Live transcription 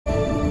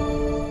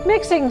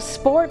Mixing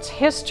sports,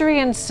 history,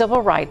 and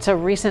civil rights, a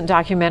recent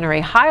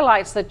documentary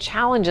highlights the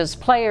challenges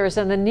players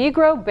in the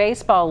Negro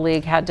Baseball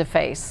League had to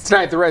face.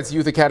 Tonight, the Reds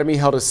Youth Academy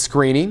held a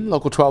screening.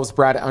 Local 12's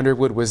Brad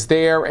Underwood was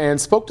there and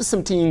spoke to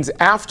some teens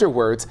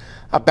afterwards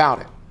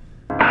about it.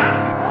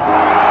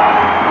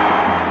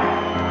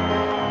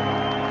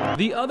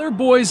 The Other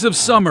Boys of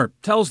Summer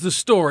tells the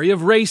story of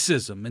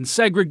racism and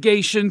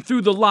segregation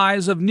through the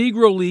lives of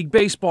Negro League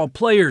Baseball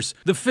players.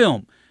 The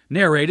film,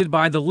 narrated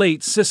by the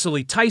late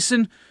Cicely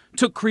Tyson,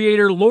 took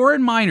creator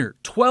Lauren Miner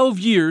 12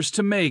 years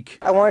to make.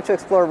 I wanted to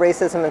explore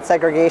racism and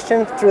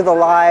segregation through the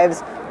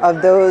lives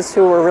of those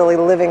who were really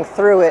living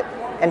through it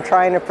and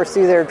trying to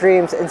pursue their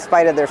dreams in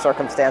spite of their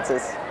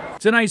circumstances.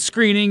 Tonight's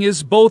screening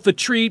is both a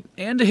treat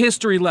and a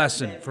history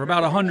lesson for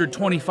about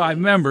 125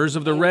 members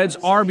of the Reds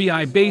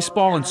RBI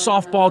baseball and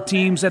softball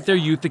teams at their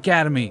youth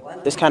academy.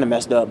 It's kind of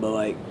messed up,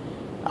 but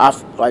I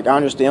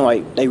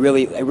understand they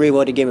really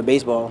love the game of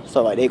baseball,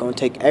 so they're gonna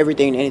take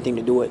everything and anything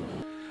to do it.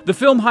 The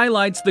film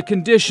highlights the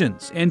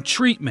conditions and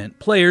treatment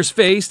players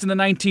faced in the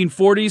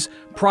 1940s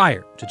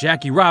prior to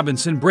Jackie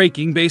Robinson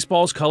breaking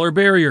baseball's color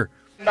barrier.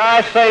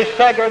 I say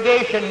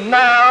segregation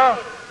now,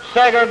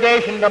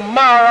 segregation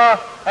tomorrow,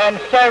 and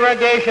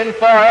segregation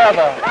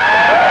forever.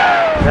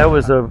 That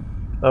was a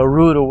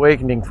rude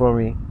awakening for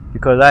me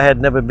because I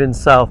had never been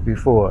South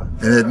before.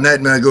 And at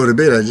night when I go to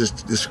bed, I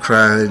just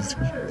cried,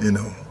 you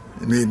know.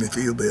 It made me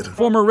feel better.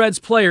 Former Reds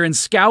player and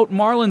scout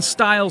Marlon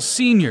Stiles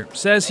Sr.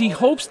 says he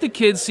hopes the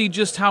kids see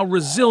just how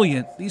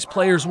resilient these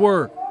players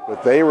were.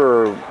 But they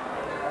were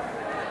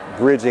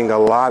bridging a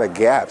lot of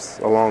gaps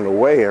along the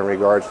way in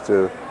regards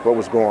to what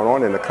was going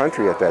on in the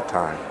country at that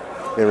time,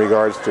 in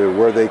regards to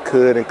where they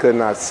could and could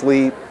not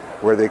sleep,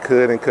 where they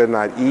could and could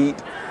not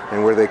eat,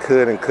 and where they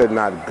could and could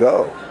not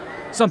go.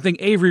 Something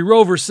Avery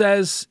Rover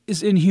says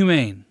is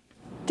inhumane.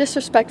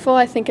 Disrespectful.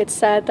 I think it's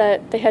sad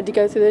that they had to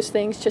go through those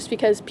things just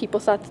because people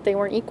thought that they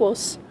weren't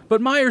equals. But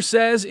Meyer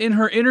says in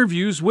her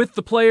interviews with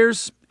the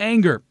players,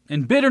 anger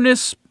and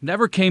bitterness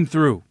never came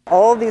through.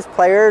 All of these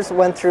players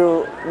went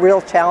through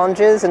real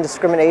challenges and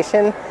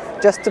discrimination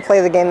just to play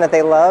the game that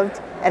they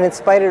loved, and in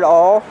spite of it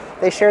all,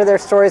 they share their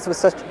stories with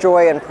such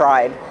joy and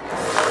pride.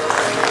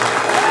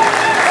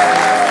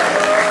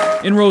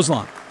 In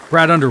Roselawn,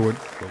 Brad Underwood,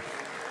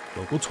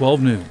 Local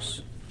 12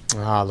 News.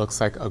 Looks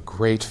like a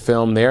great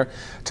film there.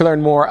 To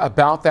learn more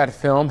about that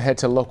film, head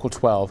to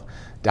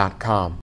local12.com.